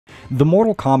The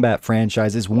Mortal Kombat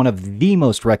franchise is one of the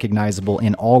most recognizable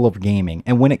in all of gaming,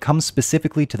 and when it comes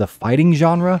specifically to the fighting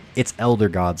genre, it's Elder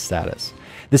God status.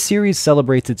 The series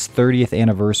celebrates its 30th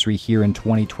anniversary here in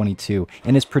 2022,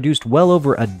 and has produced well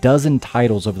over a dozen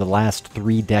titles over the last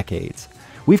 3 decades.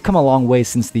 We've come a long way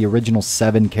since the original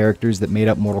 7 characters that made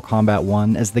up Mortal Kombat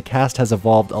 1, as the cast has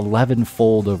evolved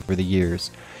 11-fold over the years.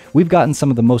 We've gotten some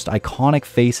of the most iconic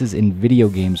faces in video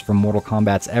games from Mortal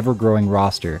Kombat's ever-growing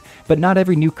roster, but not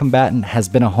every new combatant has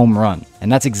been a home run,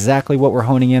 and that's exactly what we're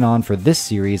honing in on for this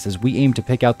series as we aim to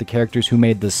pick out the characters who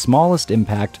made the smallest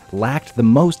impact, lacked the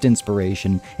most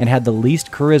inspiration, and had the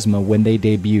least charisma when they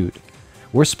debuted.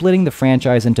 We're splitting the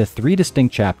franchise into 3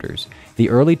 distinct chapters: the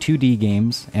early 2D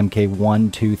games,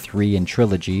 MK1, 2, 3, and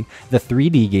Trilogy, the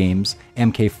 3D games,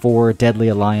 MK4, Deadly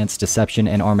Alliance, Deception,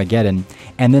 and Armageddon,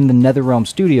 and then the NetherRealm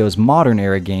Studios'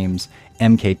 modern-era games,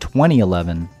 MK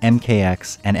 2011,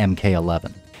 MKX, and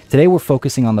MK11. Today we're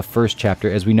focusing on the first chapter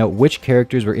as we note which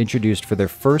characters were introduced for their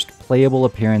first playable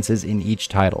appearances in each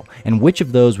title, and which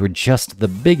of those were just the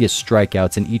biggest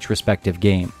strikeouts in each respective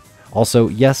game. Also,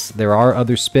 yes, there are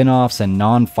other spin-offs and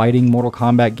non-fighting Mortal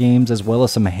Kombat games, as well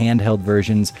as some handheld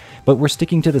versions, but we're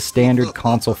sticking to the standard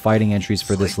console fighting entries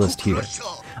for this list here.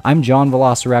 I'm John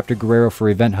Velociraptor Guerrero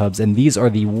for EventHubs, and these are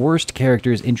the worst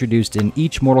characters introduced in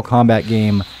each Mortal Kombat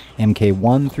game,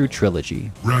 MK1 through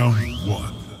Trilogy. Round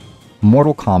 1.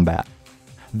 Mortal Kombat.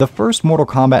 The first Mortal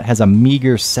Kombat has a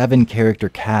meager 7-character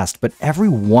cast, but every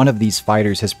one of these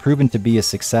fighters has proven to be a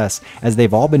success, as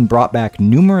they've all been brought back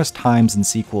numerous times in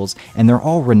sequels, and they're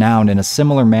all renowned in a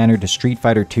similar manner to Street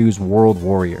Fighter II's World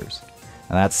Warriors.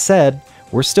 Now that said,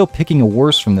 we're still picking a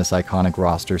worst from this iconic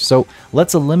roster, so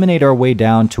let's eliminate our way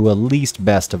down to a least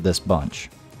best of this bunch.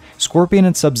 Scorpion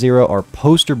and Sub-Zero are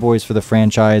poster boys for the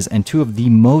franchise, and 2 of the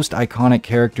most iconic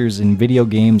characters in video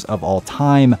games of all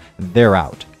time, they're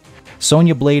out.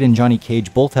 Sonya Blade and Johnny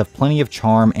Cage both have plenty of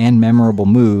charm and memorable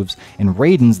moves, and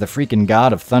Raiden's the freaking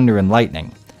god of thunder and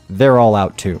lightning. They're all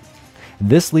out too.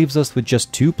 This leaves us with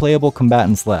just 2 playable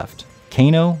combatants left,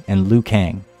 Kano and Liu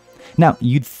Kang. Now,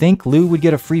 you'd think Liu would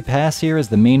get a free pass here as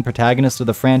the main protagonist of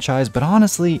the franchise, but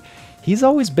honestly, he's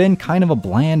always been kind of a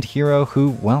bland hero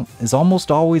who, well, is almost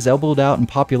always elbowed out in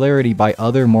popularity by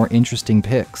other more interesting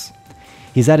picks.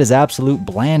 He's at his absolute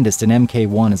blandest in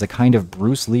MK1 as a kind of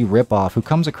Bruce Lee ripoff who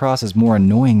comes across as more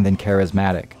annoying than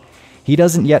charismatic. He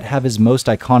doesn't yet have his most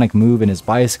iconic move in his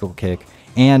bicycle kick,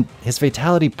 and his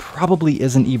fatality probably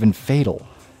isn't even fatal.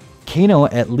 Kano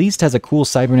at least has a cool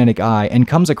cybernetic eye and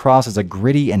comes across as a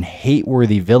gritty and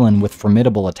hate-worthy villain with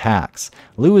formidable attacks.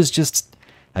 Liu is just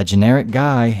a generic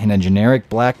guy in a generic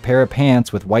black pair of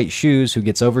pants with white shoes who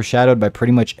gets overshadowed by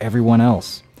pretty much everyone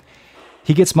else.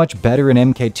 He gets much better in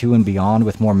MK2 and beyond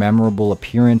with more memorable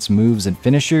appearance, moves, and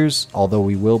finishers, although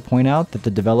we will point out that the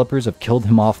developers have killed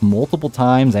him off multiple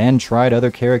times and tried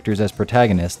other characters as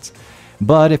protagonists.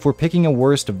 But if we're picking a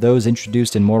worst of those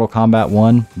introduced in Mortal Kombat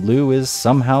 1, Liu is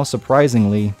somehow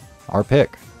surprisingly our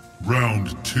pick.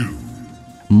 Round 2.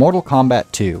 Mortal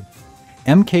Kombat 2.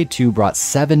 MK2 brought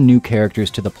 7 new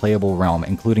characters to the playable realm,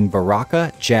 including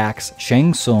Baraka, Jax,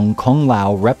 Shang Tsung, Kung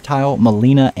Lao, Reptile,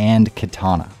 Mileena, and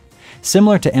Kitana.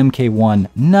 Similar to MK1,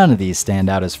 none of these stand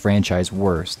out as franchise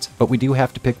worsts, but we do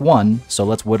have to pick one, so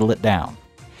let's whittle it down.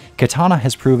 Kitana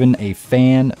has proven a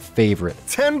fan favorite.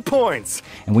 10 points!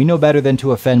 And we know better than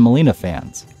to offend Mileena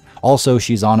fans. Also,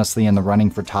 she's honestly in the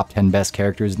running for top 10 best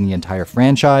characters in the entire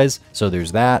franchise, so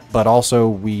there's that, but also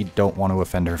we don't want to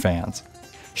offend her fans.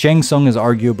 Shang Tsung is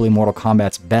arguably Mortal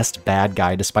Kombat's best bad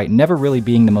guy despite never really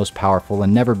being the most powerful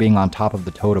and never being on top of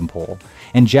the totem pole,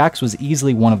 and Jax was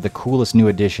easily one of the coolest new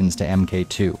additions to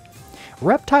MK2.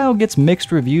 Reptile gets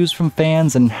mixed reviews from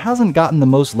fans and hasn't gotten the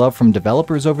most love from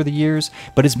developers over the years,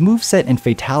 but his moveset and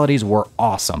fatalities were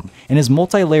awesome, and his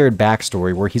multi-layered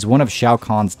backstory where he's one of Shao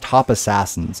Kahn's top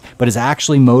assassins, but is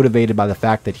actually motivated by the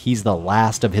fact that he's the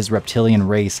last of his reptilian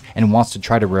race and wants to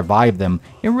try to revive them,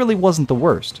 it really wasn't the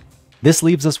worst. This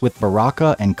leaves us with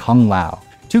Baraka and Kung Lao,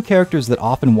 2 characters that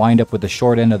often wind up with the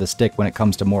short end of the stick when it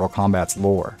comes to Mortal Kombat's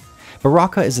lore.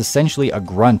 Baraka is essentially a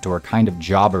grunt or a kind of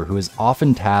jobber who is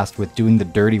often tasked with doing the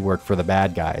dirty work for the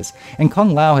bad guys, and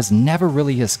Kung Lao has never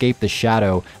really escaped the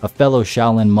shadow of fellow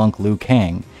Shaolin monk Liu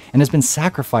Kang, and has been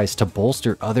sacrificed to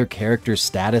bolster other characters'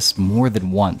 status more than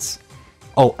once.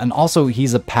 Oh, and also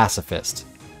he's a pacifist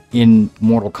in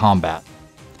Mortal Kombat.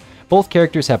 Both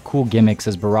characters have cool gimmicks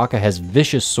as Baraka has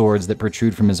vicious swords that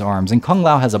protrude from his arms and Kung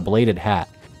Lao has a bladed hat,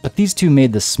 but these 2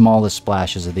 made the smallest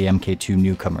splashes of the MK2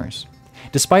 newcomers.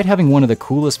 Despite having one of the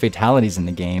coolest fatalities in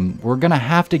the game, we're gonna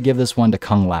have to give this one to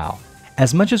Kung Lao.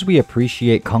 As much as we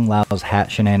appreciate Kung Lao's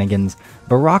hat shenanigans,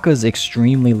 Baraka's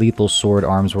extremely lethal sword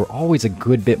arms were always a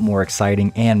good bit more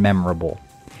exciting and memorable.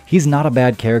 He's not a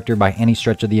bad character by any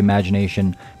stretch of the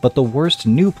imagination, but the worst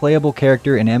new playable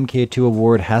character in MK2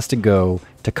 award has to go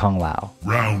to Kung Lao.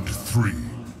 Round 3.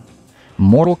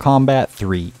 Mortal Kombat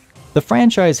 3. The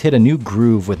franchise hit a new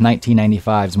groove with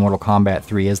 1995's Mortal Kombat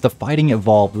 3 as the fighting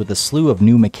evolved with a slew of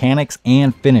new mechanics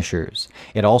and finishers.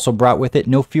 It also brought with it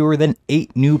no fewer than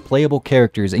 8 new playable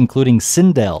characters, including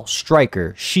Sindel,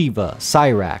 Striker, Shiva,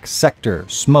 Cyrax, Sector,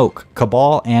 Smoke,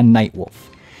 Cabal, and Nightwolf.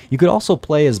 You could also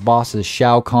play as bosses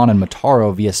Shao Kahn and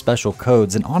Motaro via special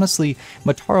codes, and honestly,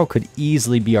 Motaro could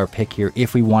easily be our pick here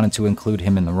if we wanted to include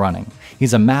him in the running.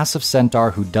 He's a massive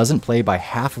centaur who doesn't play by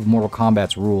half of Mortal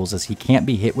Kombat's rules, as he can't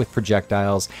be hit with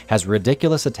projectiles, has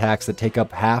ridiculous attacks that take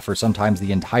up half or sometimes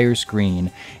the entire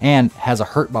screen, and has a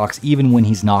hurt box even when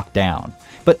he's knocked down.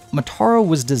 But Motaro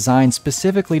was designed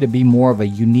specifically to be more of a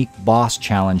unique boss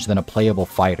challenge than a playable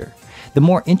fighter. The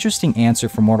more interesting answer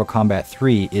for Mortal Kombat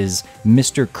 3 is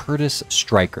Mr. Curtis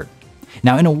Striker.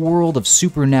 Now, in a world of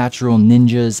supernatural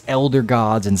ninjas, elder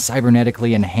gods, and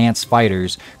cybernetically enhanced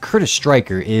fighters, Curtis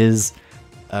Striker is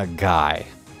a guy.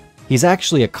 He's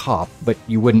actually a cop, but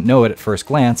you wouldn't know it at first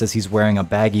glance as he's wearing a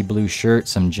baggy blue shirt,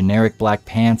 some generic black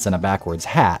pants, and a backwards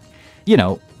hat. You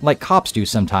know, like cops do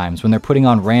sometimes when they're putting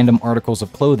on random articles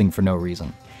of clothing for no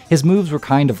reason. His moves were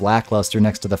kind of lackluster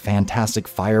next to the fantastic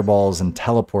fireballs and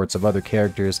teleports of other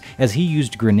characters, as he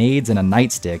used grenades and a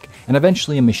nightstick, and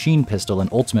eventually a machine pistol in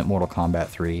Ultimate Mortal Kombat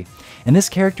 3, and this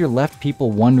character left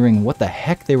people wondering what the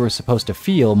heck they were supposed to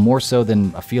feel more so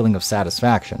than a feeling of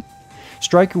satisfaction.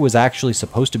 Striker was actually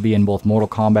supposed to be in both Mortal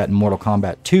Kombat and Mortal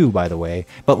Kombat 2, by the way,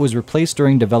 but was replaced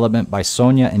during development by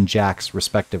Sonya and Jax,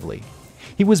 respectively.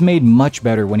 He was made much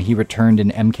better when he returned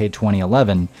in MK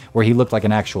 2011, where he looked like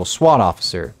an actual SWAT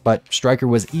officer, but Striker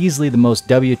was easily the most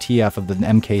WTF of the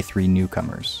MK3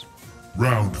 newcomers.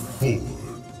 Round 4.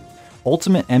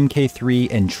 Ultimate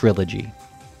MK3 and Trilogy.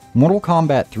 Mortal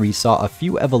Kombat 3 saw a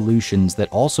few evolutions that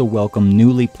also welcome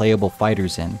newly playable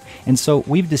fighters in, and so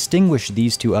we've distinguished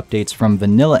these two updates from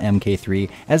vanilla MK3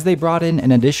 as they brought in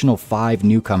an additional 5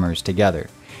 newcomers together.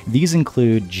 These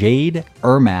include Jade,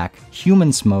 Ermac,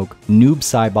 Human Smoke, Noob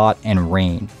Saibot, and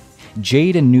Rain.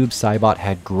 Jade and Noob Saibot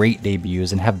had great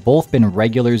debuts and have both been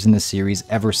regulars in the series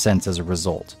ever since as a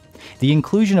result. The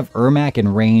inclusion of Ermac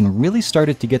and Rain really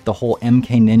started to get the whole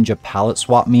MK Ninja palette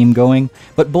swap meme going,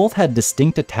 but both had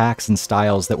distinct attacks and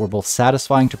styles that were both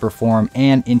satisfying to perform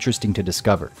and interesting to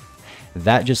discover.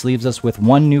 That just leaves us with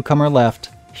one newcomer left,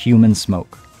 Human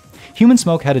Smoke. Human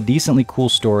Smoke had a decently cool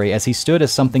story as he stood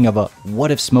as something of a what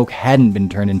if Smoke hadn't been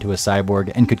turned into a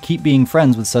cyborg and could keep being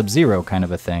friends with Sub-Zero kind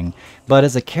of a thing, but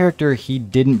as a character he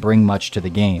didn't bring much to the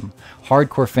game.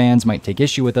 Hardcore fans might take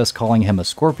issue with us calling him a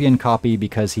Scorpion copy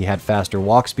because he had faster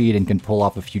walk speed and can pull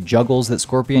off a few juggles that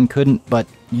Scorpion couldn't, but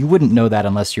you wouldn't know that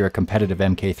unless you're a competitive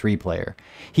MK3 player.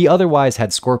 He otherwise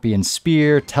had Scorpion's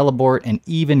spear, teleport, and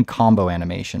even combo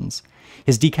animations.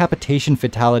 His decapitation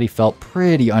fatality felt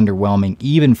pretty underwhelming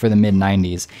even for the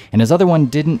mid-90s, and his other one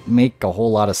didn't make a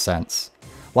whole lot of sense.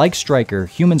 Like Striker,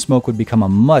 Human Smoke would become a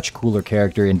much cooler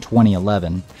character in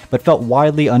 2011, but felt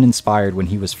widely uninspired when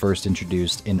he was first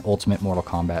introduced in Ultimate Mortal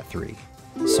Kombat 3.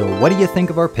 So what do you think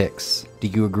of our picks? Do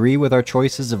you agree with our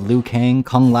choices of Liu Kang,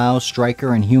 Kung Lao,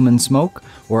 Striker, and Human Smoke?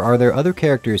 Or are there other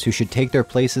characters who should take their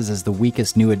places as the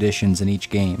weakest new additions in each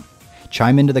game?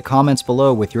 Chime into the comments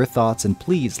below with your thoughts, and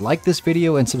please like this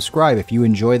video and subscribe if you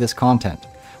enjoy this content.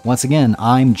 Once again,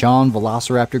 I'm John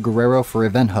Velociraptor Guerrero for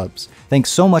EventHubs. Thanks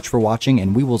so much for watching,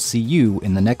 and we will see you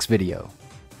in the next video.